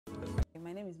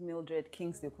Mildred,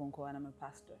 Okonkwo, and I'm a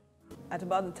pastor. At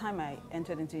about the time I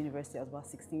entered into university, I was about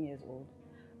 16 years old.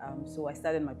 So I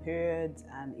started my periods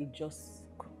and it just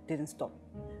didn't stop.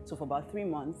 So for about 3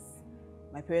 months,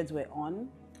 my periods were on.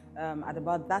 At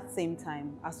about that same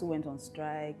time, ASU went on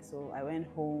strike, so I went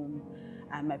home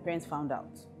and my parents found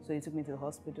out. So they took me to the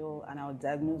hospital and I was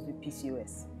diagnosed with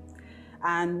PCOS.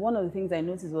 And one of the things I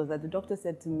noticed was that the doctor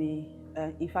said to me,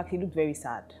 in fact, he looked very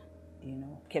sad,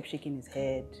 kept shaking his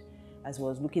head as I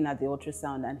was looking at the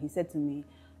ultrasound. And he said to me,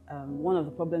 one of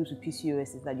the problems with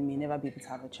PCOS is that you may never be able to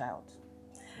have a child.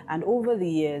 And over the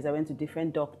years, I went to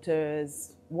different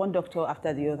doctors, one doctor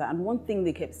after the other. And one thing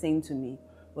they kept saying to me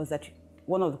was that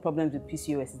one of the problems with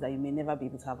PCOS is that you may never be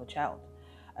able to have a child.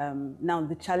 Now,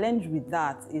 the challenge with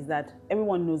that is that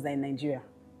everyone knows that in Nigeria,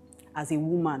 as a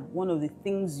woman, one of the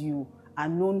things you are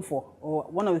known for, or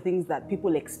one of the things that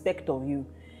people expect of you,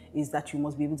 is that you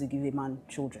must be able to give a man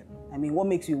children. I mean, what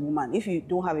makes you a woman? If you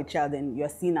don't have a child, then you're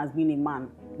seen as being a man,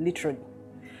 literally.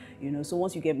 So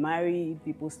once you get married,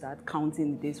 people start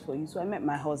counting the days for you. So I met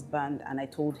my husband and I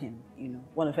told him,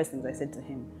 one of the first things I said to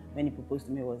him when he proposed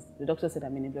to me was, the doctor said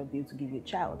I'm never be able to give you a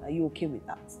child. Are you okay with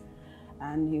that?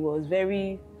 And he was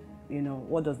very,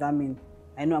 what does that mean?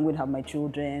 I know I'm going to have my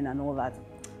children and all that.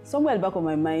 Somewhere at the back of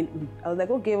my mind, I was like,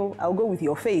 okay, well, I'll go with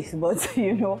your faith. But,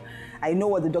 I know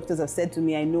what the doctors have said to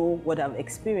me. I know what I've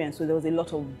experienced. So there was a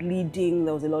lot of bleeding.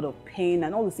 There was a lot of pain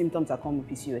and all the symptoms that come with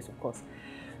PCOS, of course.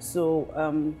 So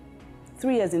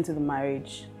 3 years into the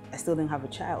marriage, I still didn't have a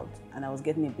child. And I was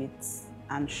getting a bit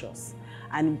anxious.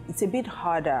 And it's a bit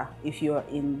harder if you're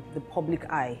in the public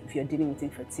eye, if you're dealing with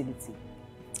infertility.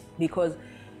 Because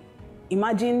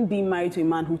imagine being married to a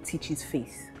man who teaches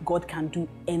faith. God can do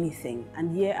anything.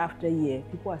 And year after year,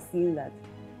 people are seeing that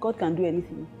God can do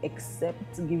anything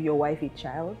except to give your wife a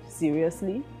child.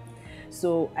 Seriously.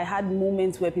 So I had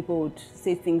moments where people would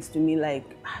say things to me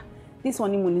like, this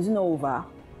honeymoon is not over.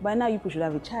 By now, you should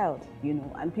have a child,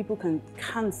 and people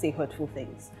can say hurtful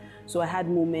things. So I had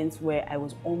moments where I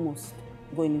was almost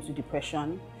going into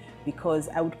depression because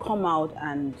I would come out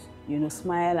and,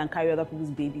 smile and carry other people's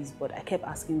babies, but I kept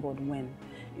asking God when,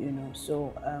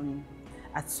 So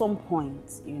at some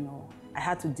point, I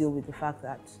had to deal with the fact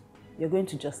that you're going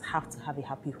to just have to have a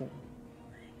happy home.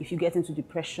 If you get into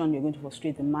depression, you're going to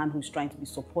frustrate the man who's trying to be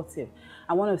supportive.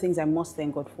 And one of the things I must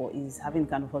thank God for is having the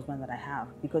kind of husband that I have,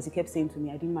 because he kept saying to me,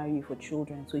 I didn't marry you for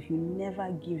children. So if you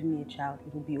never give me a child,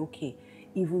 it will be okay,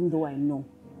 even though I know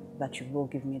that you will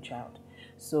give me a child.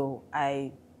 So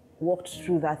I walked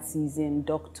through that season,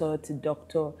 doctor to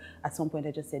doctor. At some point,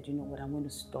 I just said, you know what, I'm going to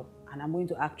stop. And I'm going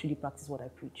to actually practice what I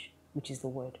preach, which is the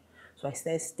word. So I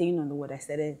started staying on the word. I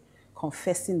started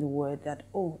confessing the word that,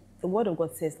 the word of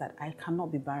God says that I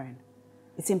cannot be barren.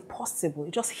 It's impossible.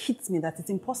 It just hits me that it's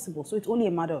impossible. So it's only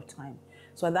a matter of time.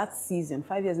 So at that season,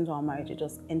 5 years into our marriage, I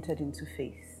just entered into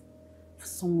faith. For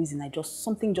some reason,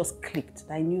 something just clicked.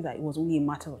 I knew that it was only a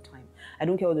matter of time. I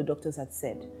don't care what the doctors had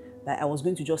said, that I was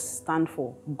going to just stand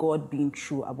for God being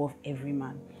true above every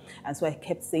man. And so I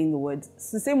kept saying the words.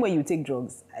 It's the same way you take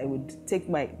drugs. I would take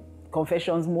my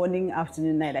confessions morning,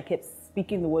 afternoon, night. I kept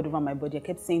speaking the word over my body. I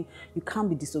kept saying, you can't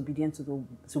be disobedient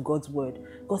to God's word.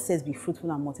 God says, be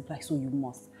fruitful and multiply, so you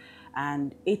must.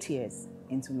 And 8 years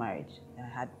into marriage, I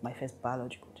had my first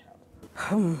biological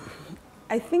child.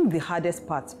 I think the hardest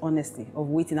part, honestly, of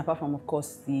waiting, apart from, of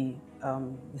course, the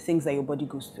things that your body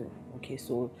goes through. Okay,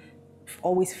 so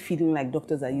always feeling like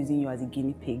doctors are using you as a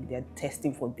guinea pig. They're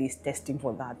testing for this, testing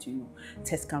for that,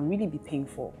 Tests can really be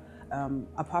painful.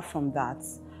 Apart from that,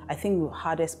 I think the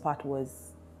hardest part was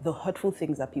the hurtful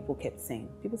things that people kept saying.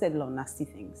 People said a lot of nasty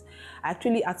things.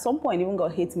 Actually, at some point, even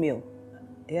got hate mail.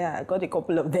 Yeah, I got a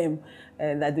couple of them.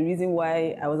 That the reason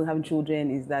why I wasn't having children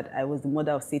is that I was the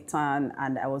mother of Satan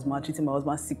and I was maltreating my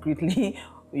husband secretly.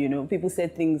 People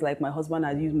said things like my husband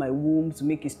had used my womb to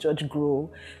make his church grow.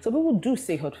 So people do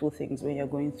say hurtful things when you're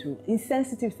going through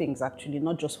insensitive things, actually,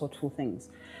 not just hurtful things.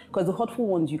 Because the hurtful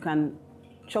ones, you can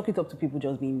chalk it up to people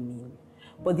just being mean.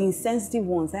 But the insensitive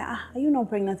ones, like, are you not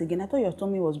pregnant again? I thought your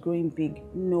tummy was growing big.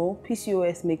 No,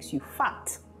 PCOS makes you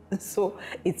fat. So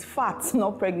it's fat,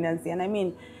 not pregnancy. And I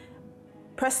mean,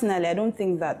 personally, I don't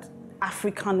think that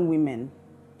African women,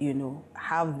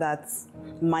 have that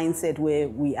mindset where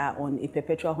we are on a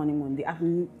perpetual honeymoon.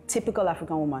 The typical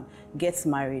African woman gets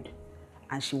married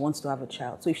and she wants to have a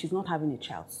child. So if she's not having a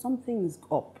child, something's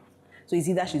up. So it's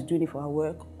either she's doing it for her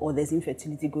work or there's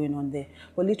infertility going on there.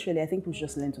 But literally, I think people should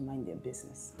just learn to mind their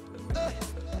business.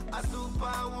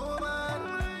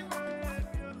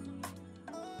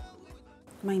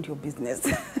 Mind your business.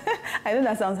 I know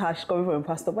that sounds harsh coming from a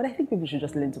pastor, but I think people should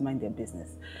just learn to mind their business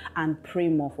and pray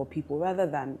more for people rather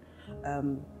than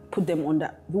put them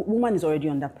under, the woman is already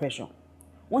under pressure.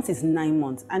 Once it's 9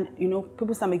 months, and you know,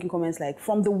 people start making comments like,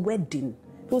 from the wedding,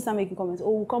 people start making comments,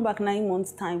 oh, we'll come back 9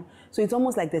 months time. So it's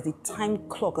almost like there's a time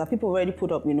clock that people already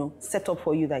put up, you know, set up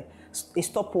for you, like a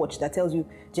stopwatch that tells you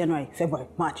January, February,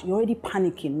 March. You're already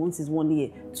panicking once it's 1 year,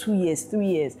 2 years, 3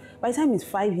 years. By the time it's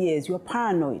 5 years, you're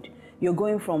paranoid. You're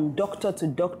going from doctor to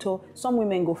doctor. Some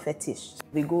women go fetish.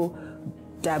 They go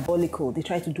diabolical. They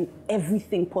try to do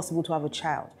everything possible to have a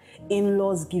child.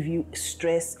 In-laws give you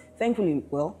stress. Thankfully,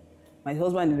 well, my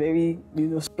husband is very, you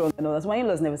know, strong and all that. So my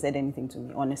in-laws never said anything to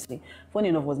me, honestly. Funny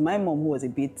enough, was my mom who was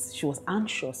she was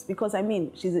anxious because, I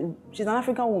mean, she's an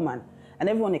African woman and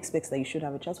everyone expects that you should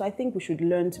have a child. So I think we should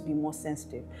learn to be more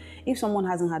sensitive. If someone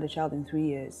hasn't had a child in 3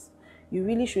 years, you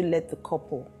really should let the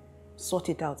couple sort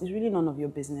it out. It's really none of your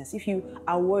business. If you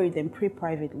are worried, then pray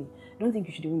privately. I don't think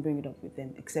you should even bring it up with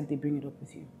them, except they bring it up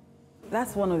with you.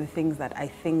 That's one of the things that I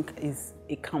think is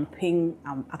a campaign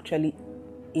I'm actually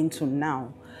into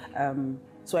now.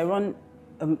 So I run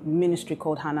a ministry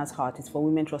called Hannah's Heart. It's for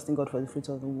women trusting God for the fruit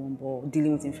of the womb, or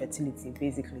dealing with infertility,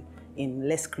 basically, in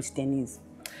less Christianese.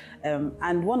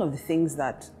 And one of the things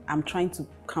that I'm trying to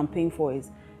campaign for is,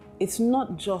 it's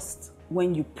not just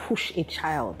when you push a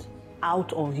child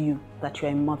out of you that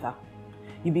you're a mother.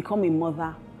 You become a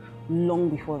mother long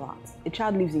before that. A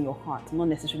child lives in your heart, not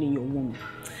necessarily in your womb.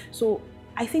 So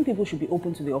I think people should be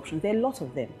open to the options. There are lots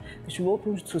of them. They should be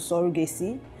open to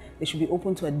surrogacy. They should be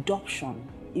open to adoption.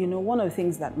 You know, one of the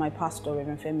things that my pastor,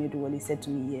 Reverend Femi Oduwole, said to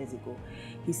me years ago,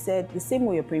 he said, the same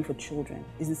way you're praying for children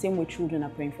is the same way children are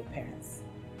praying for parents.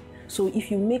 So if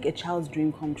you make a child's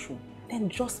dream come true, then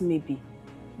just maybe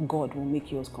God will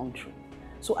make yours come true.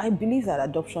 So I believe that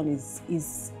adoption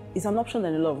is an option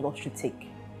that a lot of us should take.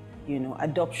 You know,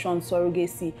 adoption,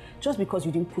 surrogacy, just because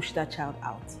you didn't push that child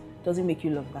out doesn't make you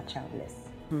love that child less.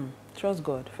 Trust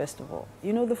God, first of all.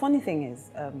 You know, the funny thing is,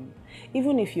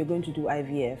 even if you're going to do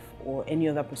IVF or any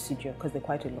other procedure, because they're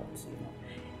quite a lot, you know,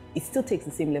 it still takes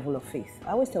the same level of faith.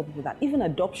 I always tell people that even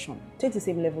adoption takes the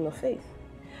same level of faith.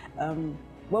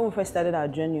 When we first started our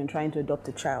journey on trying to adopt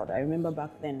a child, I remember back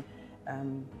then,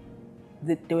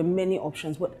 there were many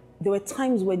options, but there were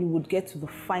times when you would get to the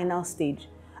final stage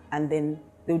and then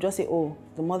they would just say, oh,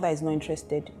 the mother is not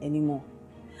interested anymore.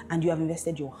 And you have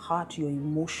invested your heart, your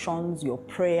emotions, your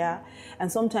prayer.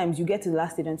 And sometimes you get to the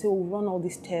last stage and say, oh, we'll run all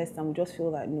these tests and we just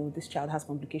feel that, no, this child has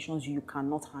complications you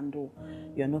cannot handle.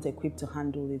 You're not equipped to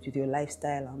handle it with your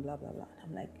lifestyle and blah, blah, blah.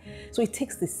 I'm like, so it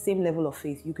takes the same level of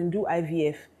faith. You can do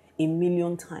IVF a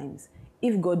million times.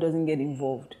 If God doesn't get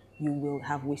involved, you will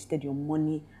have wasted your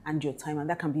money and your time, and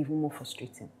that can be even more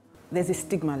frustrating. There's a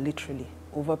stigma, literally,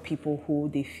 over people who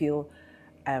they feel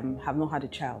have not had a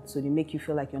child, so they make you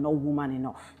feel like you're not woman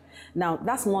enough. Now,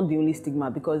 that's not the only stigma,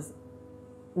 because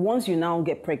once you now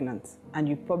get pregnant and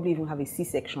you probably even have a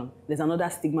C-section, there's another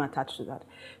stigma attached to that.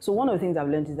 So one of the things I've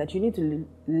learned is that you need to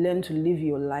learn to live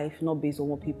your life not based on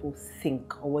what people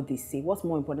think or what they say. What's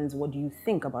more important is what do you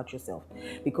think about yourself,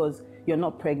 because you're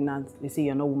not pregnant, they say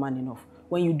you're not woman enough.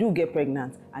 When you do get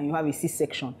pregnant and you have a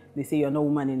C-section, they say you're not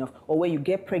woman enough. Or when you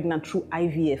get pregnant through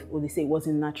IVF, or they say it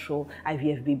wasn't natural,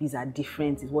 IVF babies are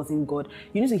different, it wasn't God.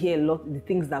 You need to hear a lot of the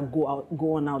things that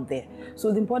go on out there.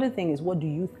 So the important thing is, what do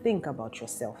you think about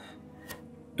yourself?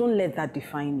 Don't let that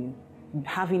define you.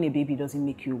 Having a baby doesn't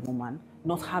make you a woman.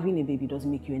 Not having a baby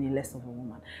doesn't make you any less of a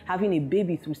woman. Having a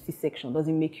baby through C-section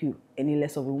doesn't make you any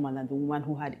less of a woman than the woman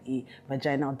who had a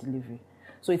vaginal delivery.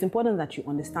 So it's important that you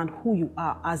understand who you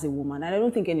are as a woman. And I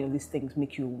don't think any of these things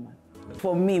make you a woman.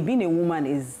 For me, being a woman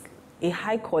is a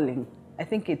high calling. I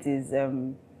think it is,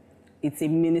 it's a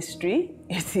ministry.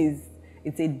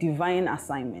 It's a divine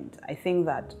assignment. I think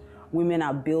that women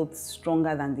are built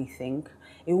stronger than they think.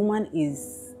 A woman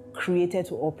is created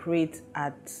to operate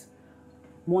at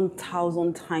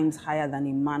 1,000 times higher than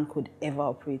a man could ever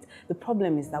operate. The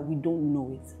problem is that we don't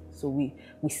know it. So we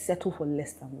settle for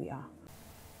less than we are.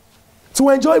 To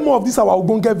enjoy more of these our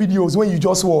Okonkwo videos when you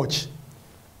just watch,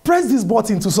 press this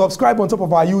button to subscribe on top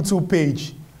of our YouTube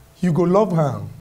page. You go love her.